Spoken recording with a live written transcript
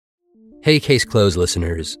Hey, Case Closed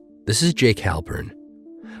listeners. This is Jake Halpern.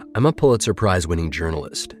 I'm a Pulitzer Prize-winning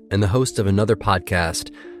journalist and the host of another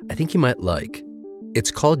podcast I think you might like.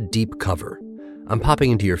 It's called Deep Cover. I'm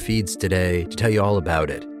popping into your feeds today to tell you all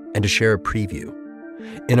about it and to share a preview.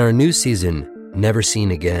 In our new season, Never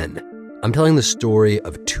Seen Again, I'm telling the story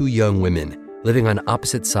of two young women living on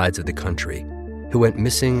opposite sides of the country who went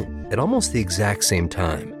missing at almost the exact same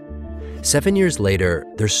time. 7 years later,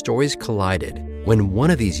 their stories collided when one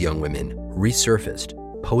of these young women resurfaced,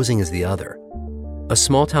 posing as the other. A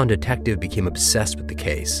small-town detective became obsessed with the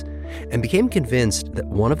case and became convinced that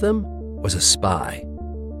one of them was a spy.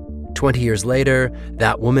 20 years later,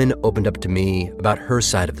 that woman opened up to me about her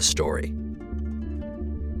side of the story.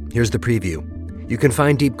 Here's the preview. You can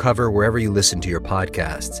find Deep Cover wherever you listen to your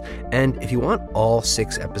podcasts. And if you want all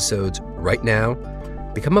 6 episodes right now,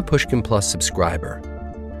 become a Pushkin Plus subscriber.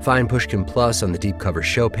 Find Pushkin Plus on the Deep Cover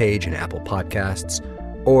show page in Apple Podcasts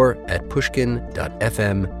or at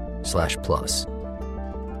pushkin.fm/plus.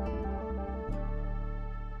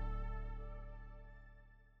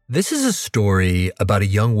 This is a story about a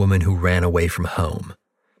young woman who ran away from home.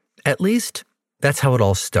 At least, that's how it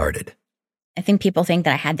all started. I think people think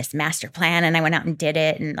that I had this master plan and I went out and did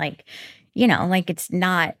it. And it's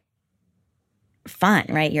not fun,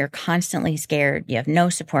 right? You're constantly scared. You have no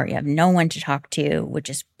support. You have no one to talk to, which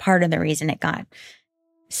is part of the reason it got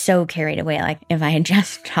so carried away. Like, if I had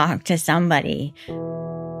just talked to somebody,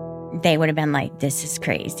 they would have been like, this is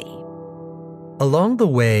crazy. Along the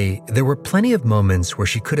way, there were plenty of moments where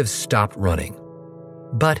she could have stopped running,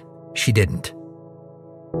 but she didn't.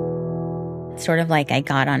 Sort of like I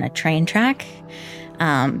got on a train track.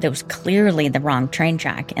 That was clearly the wrong train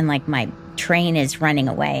track. And like my train is running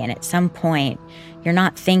away. And at some point, you're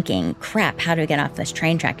not thinking, crap, how do I get off this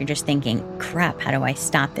train track? You're just thinking, crap, how do I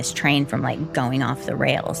stop this train from like going off the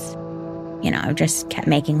rails? I just kept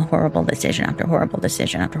making horrible decision after horrible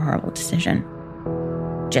decision after horrible decision.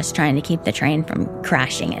 Just trying to keep the train from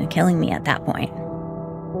crashing and killing me at that point.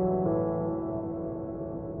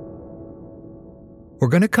 We're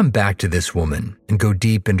going to come back to this woman and go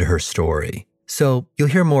deep into her story. So you'll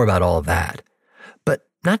hear more about all of that. But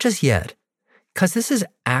not just yet, because this is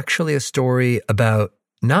actually a story about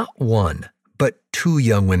not one, but 2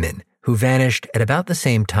 young women who vanished at about the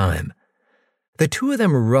same time. The 2 of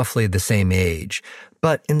them were roughly the same age,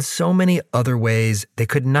 but in so many other ways, they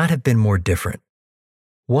could not have been more different.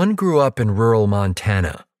 One grew up in rural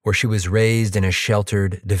Montana, where she was raised in a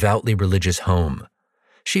sheltered, devoutly religious home.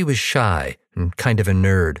 She was shy and kind of a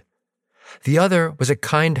nerd. The other was a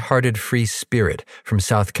kind-hearted free spirit from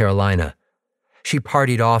South Carolina. She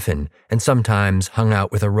partied often and sometimes hung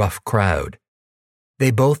out with a rough crowd. They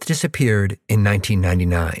both disappeared in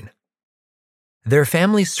 1999. Their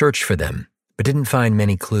families searched for them, but didn't find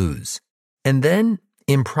many clues. And then,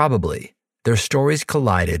 improbably, their stories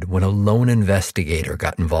collided when a lone investigator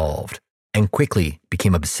got involved and quickly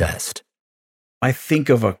became obsessed. I think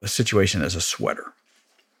of a situation as a sweater.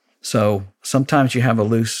 So sometimes you have a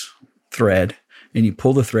loose thread and you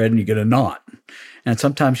pull the thread and you get a knot. And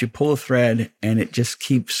sometimes you pull a thread and it just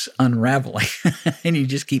keeps unraveling and you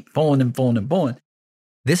just keep pulling and pulling and pulling.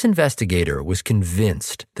 This investigator was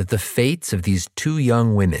convinced that the fates of these 2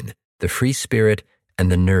 young women, the free spirit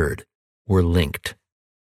and the nerd, were linked.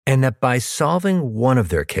 And that by solving one of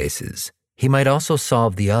their cases, he might also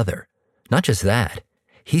solve the other. Not just that,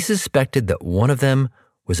 he suspected that one of them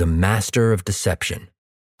was a master of deception,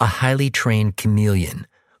 a highly trained chameleon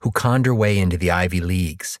who conned her way into the Ivy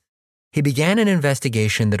Leagues. He began an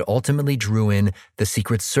investigation that ultimately drew in the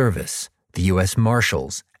Secret Service, the U.S.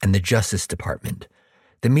 Marshals, and the Justice Department.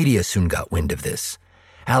 The media soon got wind of this.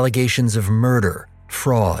 Allegations of murder,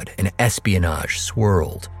 fraud, and espionage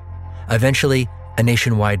swirled. Eventually, a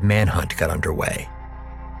nationwide manhunt got underway.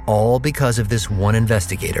 All because of this one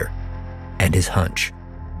investigator and his hunch.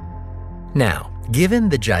 Now, given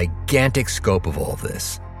the gigantic scope of all of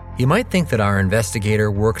this, you might think that our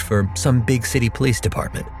investigator worked for some big city police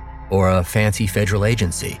department, or a fancy federal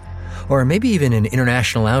agency, or maybe even an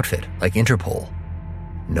international outfit like Interpol.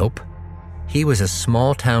 Nope. He was a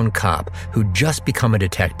small-town cop who'd just become a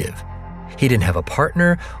detective. He didn't have a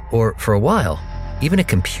partner, or, for a while, even a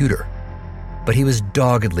computer. But he was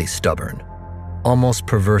doggedly stubborn, almost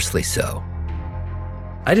perversely so.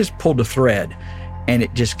 I just pulled a thread and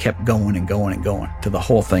it just kept going and going and going till the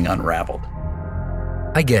whole thing unraveled.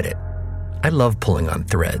 I get it. I love pulling on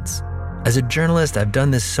threads. As a journalist, I've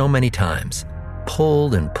done this so many times.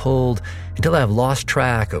 Pulled and pulled until I've lost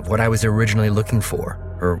track of what I was originally looking for,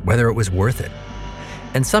 or whether it was worth it.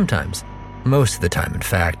 And sometimes, most of the time in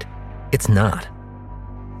fact, it's not.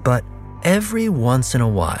 But every once in a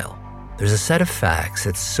while, there's a set of facts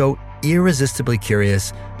that's so irresistibly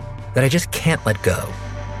curious that I just can't let go.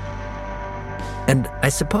 And I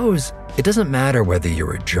suppose it doesn't matter whether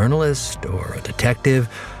you're a journalist or a detective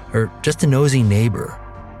or just a nosy neighbor.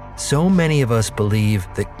 So many of us believe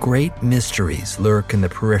that great mysteries lurk in the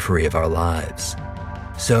periphery of our lives.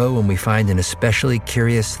 So when we find an especially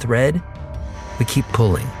curious thread, we keep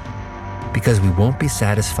pulling, because we won't be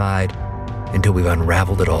satisfied until we've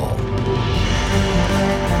unraveled it all.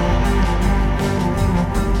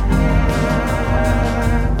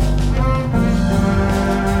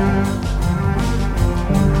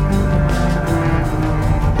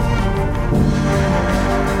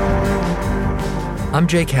 I'm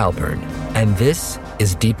Jake Halpern, and this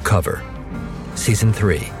is Deep Cover, Season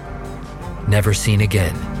 3, Never Seen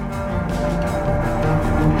Again.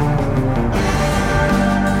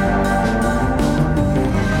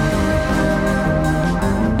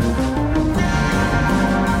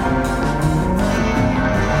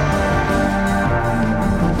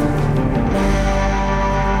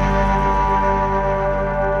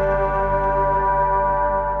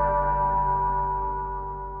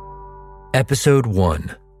 Episode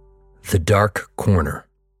 1, The Dark Corner.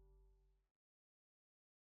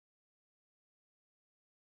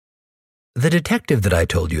 The detective that I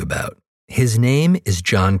told you about, his name is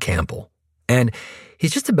John Campbell, and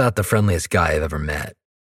he's just about the friendliest guy I've ever met.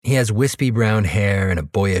 He has wispy brown hair and a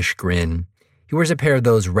boyish grin. He wears a pair of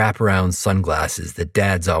those wraparound sunglasses that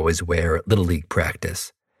dads always wear at Little League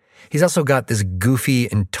practice. He's also got this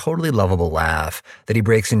goofy and totally lovable laugh that he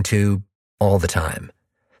breaks into all the time.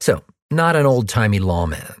 So, not an old-timey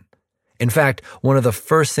lawman. In fact, one of the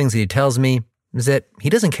first things that he tells me is that he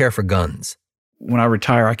doesn't care for guns. When I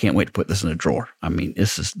retire, I can't wait to put this in a drawer. I mean,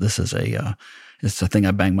 it's a thing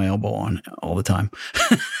I bang my elbow on all the time.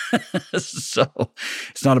 So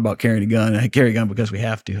it's not about carrying a gun. I carry a gun because we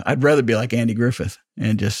have to. I'd rather be like Andy Griffith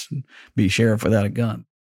and just be sheriff without a gun.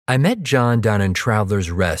 I met John down in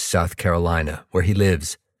Travelers Rest, South Carolina, where he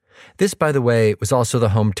lives. This, by the way, was also the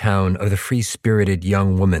hometown of the free-spirited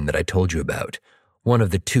young woman that I told you about, one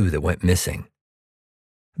of the two that went missing.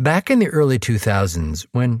 Back in the early 2000s,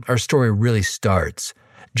 when our story really starts,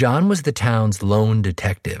 John was the town's lone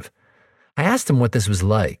detective. I asked him what this was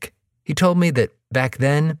like. He told me that back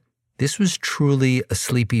then, this was truly a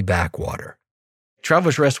sleepy backwater.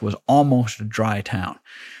 Travelers Rest was almost a dry town.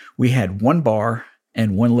 We had one bar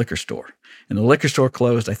and one liquor store. And the liquor store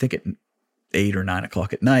closed, I think, at 8 or 9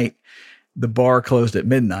 o'clock at night. The bar closed at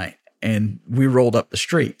midnight, and we rolled up the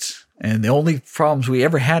streets. And the only problems we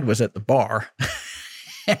ever had was at the bar.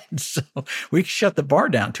 And so we shut the bar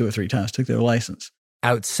down 2 or 3 times, took their license.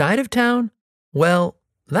 Outside of town? Well,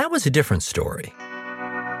 that was a different story.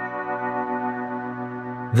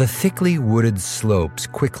 The thickly wooded slopes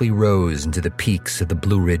quickly rose into the peaks of the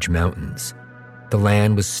Blue Ridge Mountains. The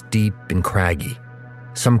land was steep and craggy.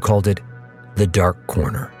 Some called it the Dark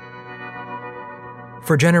Corner.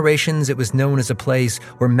 For generations, it was known as a place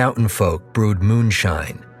where mountain folk brewed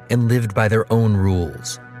moonshine and lived by their own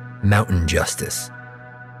rules, mountain justice.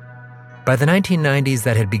 By the 1990s,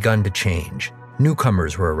 that had begun to change.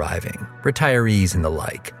 Newcomers were arriving, retirees and the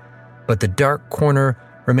like. But the Dark Corner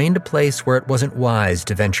remained a place where it wasn't wise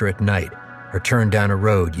to venture at night or turn down a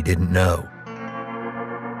road you didn't know.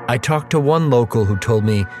 I talked to one local who told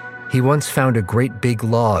me he once found a great big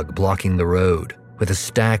log blocking the road with a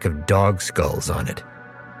stack of dog skulls on it.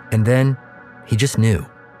 And then he just knew,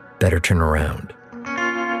 better turn around.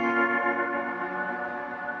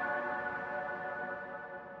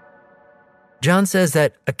 John says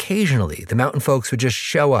that occasionally the mountain folks would just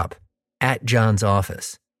show up at John's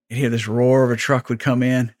office. You'd hear this roar of a truck would come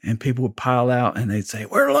in and people would pile out and they'd say,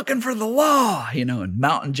 "We're looking for the law," and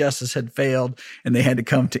mountain justice had failed and they had to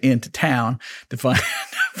come into town to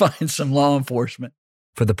find some law enforcement.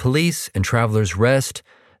 For the police and Travelers Rest,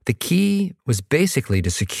 the key was basically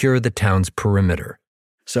to secure the town's perimeter.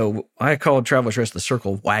 So I called Travelers Rest the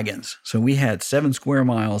circle of wagons. So we had 7 square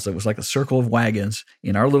miles that was like a circle of wagons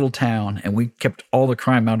in our little town, and we kept all the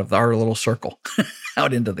crime out of our little circle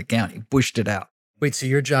out into the county, pushed it out. Wait, so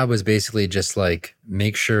your job was basically just like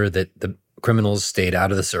make sure that the criminals stayed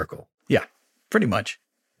out of the circle? Yeah, pretty much.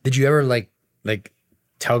 Did you ever like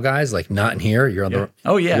tell guys like not in here? You're on the.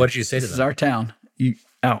 Oh yeah. What did you say to them? This is our town. You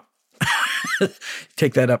out.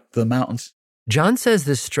 Take that up the mountains. John says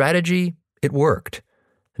this strategy, it worked.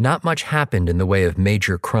 Not much happened in the way of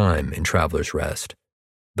major crime in Travelers Rest.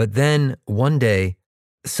 But then, one day,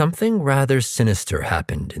 something rather sinister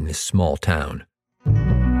happened in this small town.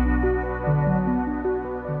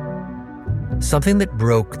 Something that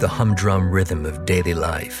broke the humdrum rhythm of daily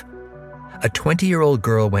life. A 20-year-old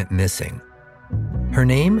girl went missing. Her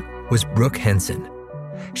name was Brooke Henson,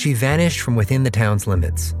 She vanished from within the town's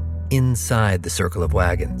limits, inside the circle of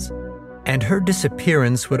wagons. And her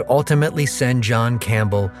disappearance would ultimately send John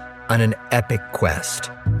Campbell on an epic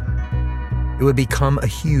quest. It would become a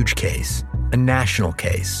huge case, a national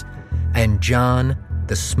case, and John,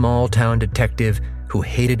 the small-town detective who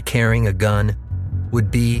hated carrying a gun,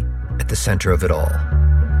 would be at the center of it all.